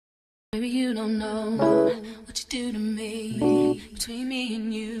Baby, you don't know what you do to me. Between me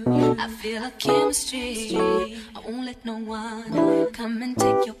and you, I feel a chemistry. I won't let no one come and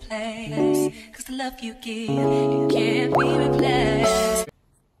take your place. Cause the love you give, it can't be replaced.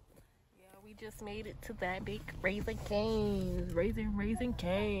 Yeah, we just made it to that big Raising Cane's. Raising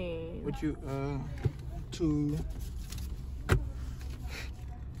Cane's. What you, to... Check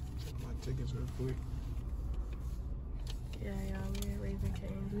my tickets real quick. Yeah, we're at Raising Cane's.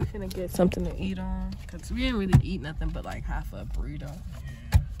 We finna get something to eat on. Cause we didn't really eat nothing but like half a burrito.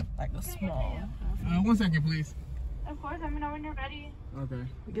 Like a small. 1 second, please. Of course, let me know when you're ready. Okay.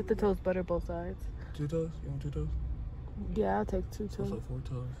 Get the toast butter both sides. 2 toes? You want 2 toes? Yeah, I'll take 2 toes. Also 4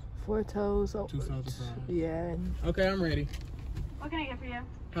 toes. 4 toes. Oh, 2 sides of fries. yeah. Okay, I'm ready. What can I get for you?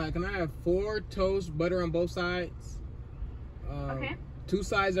 Hi, can I have 4 toast, butter on both sides? Okay. 2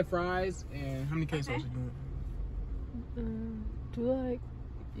 sides of fries, and how many quesos Okay. you doing?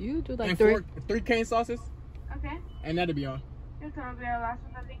 You do like and 3. 3 cane sauces, Okay. and that'll be all. This one will be our last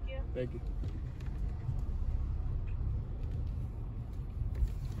one. Thank you. Thank you.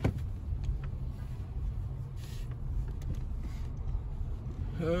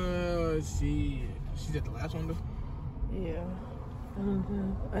 She's at the last one though? Yeah.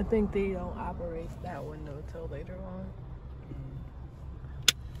 I think they don't operate that window till later on.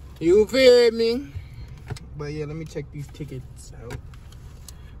 You feel me? But yeah, let me check these tickets out.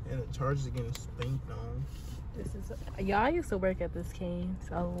 And the charges are getting spanked on. This is I used to work at this Cane's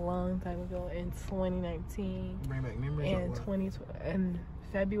a long time ago in 2019. Bring back memories. And in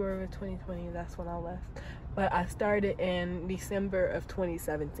February of 2020, that's when I left. But I started in December of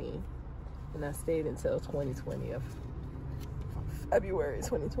 2017, and I stayed until 2020 of February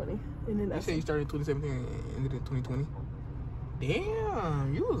 2020. And then You said you started in 2017 and ended in 2020?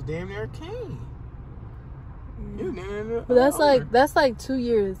 Damn, you was damn near king. You damn near. But that's like 2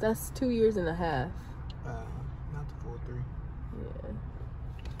 years. That's 2 years and a half. Not the full 3. Yeah.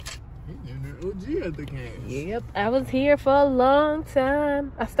 You damn near OG at the game. Yep. I was here for a long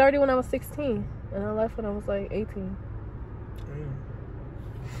time. I started when I was 16, and I left when I was like 18. Damn.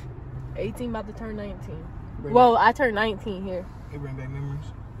 18, about to turn 19. Well, I turned 19 here. They bring back memories.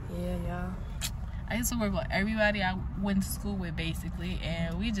 Yeah, y'all. I used to work with everybody I went to school with, basically,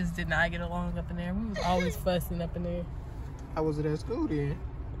 and we just did not get along up in there. We was always fussing up in there. How was it at school then?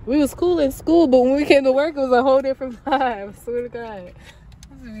 We was cool in school, but when we came to work, it was a whole different vibe. I swear to God. I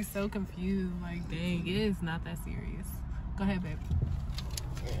was gonna be so confused. Like, dang, it is not that serious. Go ahead, babe.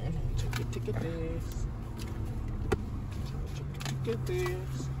 And check your ticket this. Check your ticket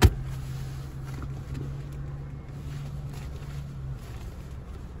this.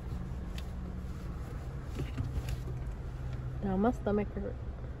 Now my stomach hurt.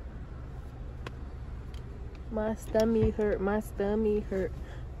 My stomach hurt. My stomach hurt.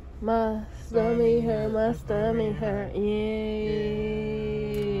 My stomach hurt. My stomach hurt. Yeah.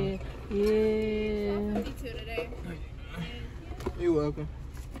 Yeah. You're welcome.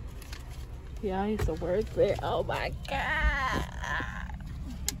 Yeah, I used to work there. Oh my God.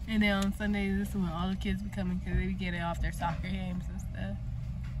 And then on Sundays, this is when all the kids be coming because they be getting off their soccer games and stuff.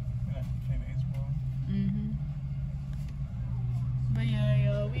 But yeah,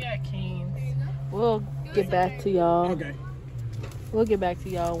 yo, we at Cane's. We'll get back to y'all. Okay. We'll get back to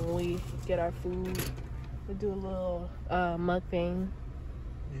y'all when we get our food. We'll do a little mukbang.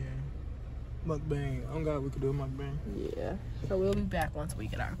 Yeah. Mukbang. Oh God, we could do a mukbang. Yeah. So we'll be back once we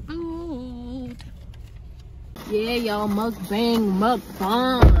get our food. Yeah, y'all, mukbang.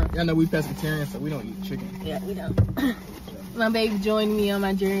 Y'all know we pescatarian, so we don't eat chicken. Yeah, we don't. My baby joined me on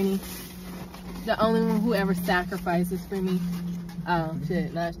my journey. The only one who ever sacrifices for me. Oh,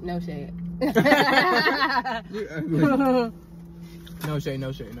 shit. No shade. No shade,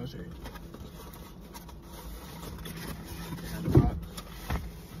 no shade, no shade.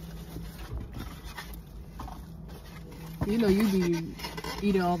 You know you be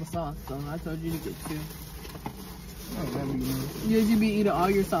eating all the sauce, so I told you to get 2. You be eating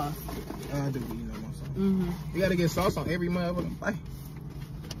all your sauce. I do be eating all my sauce. You gotta get sauce on every motherfucking bite.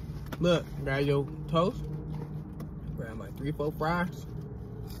 Look, grab your toast. Grab like 3-4 fries.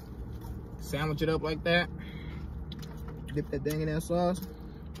 Sandwich it up like that. Dip that thing in that sauce.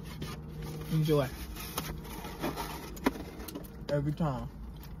 Enjoy. Every time.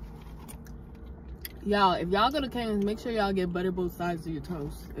 Y'all, if y'all go to Cane's, make sure y'all get butter both sides of your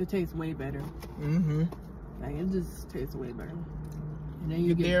toast. It tastes way better. Like, it just tastes way better. And then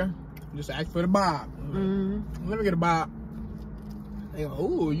you get there, just ask for the bob. Let me get a bob. They go,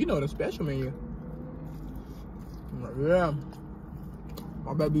 ooh, you know the special menu. I'm like, yeah.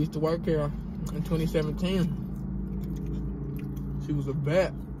 My baby used to work here in 2017. She was a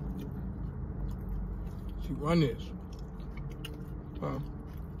vet. She run this. Huh?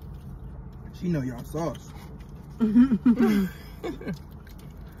 She know y'all sauce.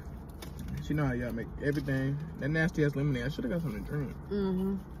 She know how y'all make everything. That nasty ass lemonade. I should have got something to drink.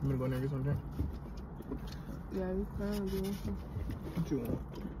 I'm gonna go in there and get something to drink. Yeah, you can do it. What you want?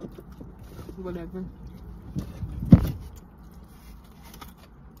 Whatever.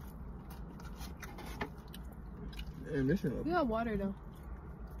 Damn, this shit. You got water though.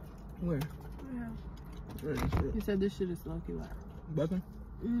 Where? Yeah. Where is this shit? You said this shit is lucky like. Buzzing?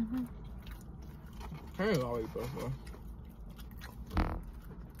 I ain't always buzz though.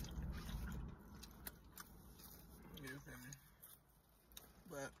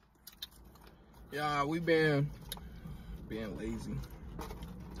 But yeah, we been being lazy.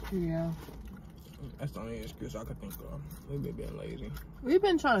 Yeah. That's the only excuse I could think of. We've been being lazy. We've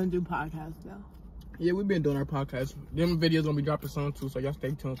been trying to do podcasts though. Yeah, we've been doing our podcast. Them videos gonna be dropping soon too, so y'all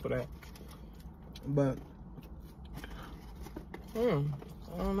stay tuned for that. But I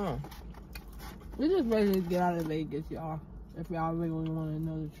don't know. We just ready to get out of Vegas, y'all. If y'all really want to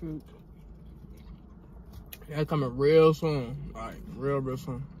know the truth. Yeah, coming real soon. Like real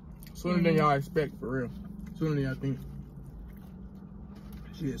soon. Sooner than y'all expect, for real. Sooner than y'all think.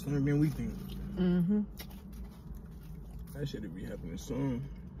 Shit, sooner than we think. That shit'll be happening soon.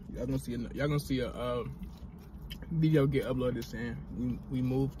 Y'all gonna see a video get uploaded saying we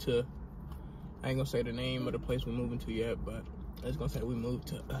moved to. I ain't gonna say the name of the place we're moving to yet, but it's gonna say we moved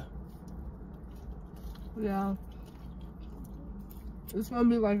to. Yeah. It's gonna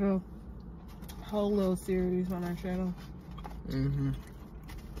be like a whole little series on our channel.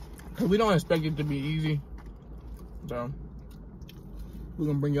 Cause we don't expect it to be easy, so we're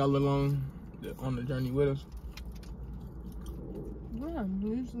gonna bring y'all along on the journey with us. Yeah,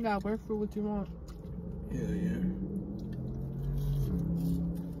 you just gotta work for what you want. Yeah.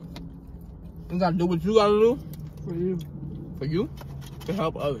 You gotta do what you gotta do. For you. For you? To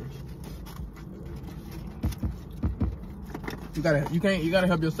help others. You gotta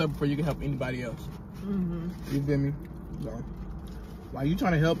help yourself before you can help anybody else. You feel me? So, while you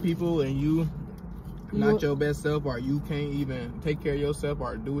trying to help people and you not your best self, or you can't even take care of yourself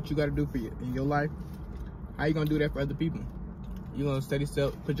or do what you gotta do for you in your life, how you gonna do that for other people? You gonna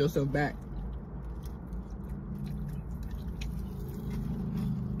put yourself back.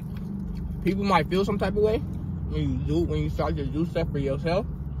 People might feel some type of way when you start to do stuff for yourself,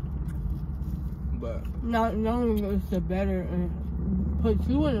 but not only it's the better and put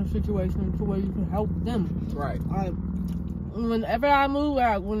you in a situation to where you can help them. Right. Like, whenever I move,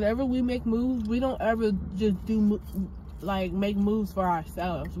 whenever we make moves, we don't ever just make moves for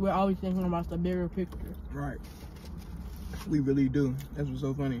ourselves. We're always thinking about the bigger picture. Right. We really do. That's what's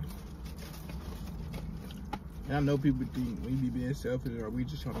so funny. And I know people think we be being selfish or we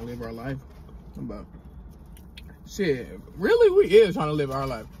just trying to live our life. But shit, really we is trying to live our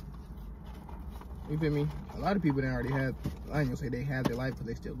life. You feel me? A lot of people that already have, I ain't gonna say they have their life because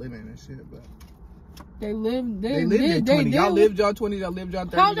they still living and shit, but they lived their 20s. Y'all lived y'all 20s, y'all lived y'all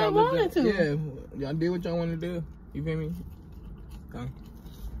 30s. How they wanted to. Yeah, y'all did what y'all wanted to do. You feel me?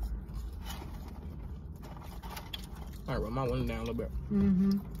 All right, roll my window down a little bit.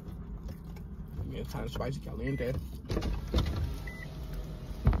 Yeah, it's kind of spicy, caliente.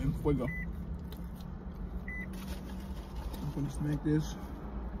 And fuego. I'm gonna smack this.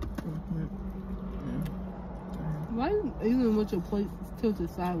 Why even with your plate tilted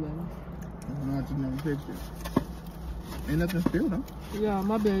sideways? I just never fixed it. Ain't nothing still though. Yeah,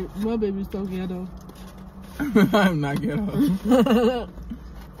 my baby's so ghetto. I'm not ghetto.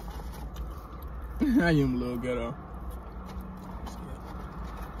 I am a little ghetto.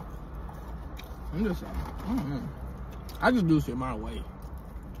 I'm just, I don't know. I just do shit my way.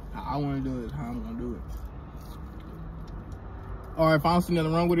 How I want to do it is how I'm going to do it. Or if I don't see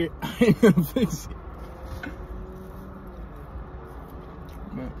nothing wrong with it, I ain't going to fix it.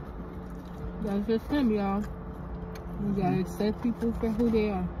 But that's just him, y'all. You got to accept people for who they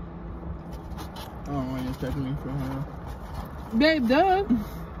are. I don't want you accepting me for her. Babe, duh.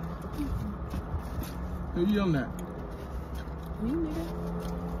 Who you yelling at? You nigga.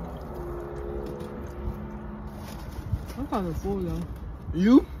 I'm kind of full though.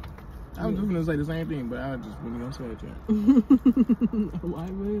 You? I was just gonna say the same thing, but I just wasn't gonna say it yet. Why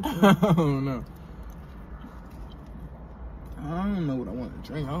would I don't know. I don't know what I want to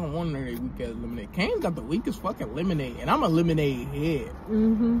drink. I don't want any weak ass lemonade. Cane's got the weakest fucking lemonade, and I'm a lemonade head.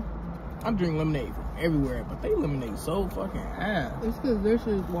 I drink lemonade from everywhere, but they lemonade so fucking ass. It's because their shit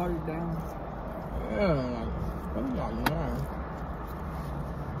is watered down. Yeah, like, what are y'all doing?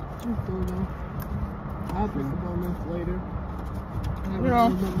 I'm full though. I'll pick up on this later. Yeah.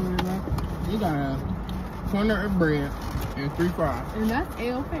 You gotta corner of bread and 3 fries. And that's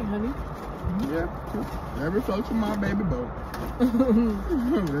A-okay, honey. Yeah, whatever floats in my baby boat.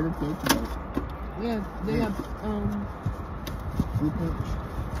 Whatever floats your boat. Yeah, they got Fruit punch,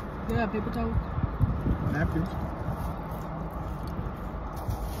 they got paper towels. napkins.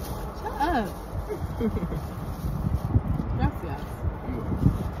 Shut up. Gracias.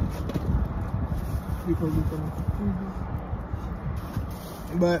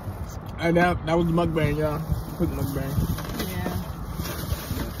 But that was the mukbang, y'all. Quick mukbang. Yeah.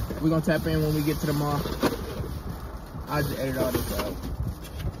 We're gonna tap in when we get to the mall. I just edited all this out.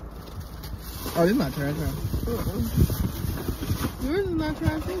 Oh, this is not trash, huh? Yours is not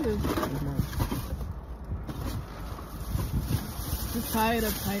trash either. It's mine. Just tie it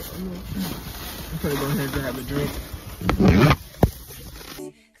up tight. I'm trying to go ahead and grab a drink.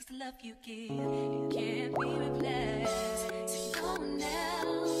 Cause the love you give, it can't be replaced. So go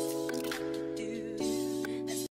now.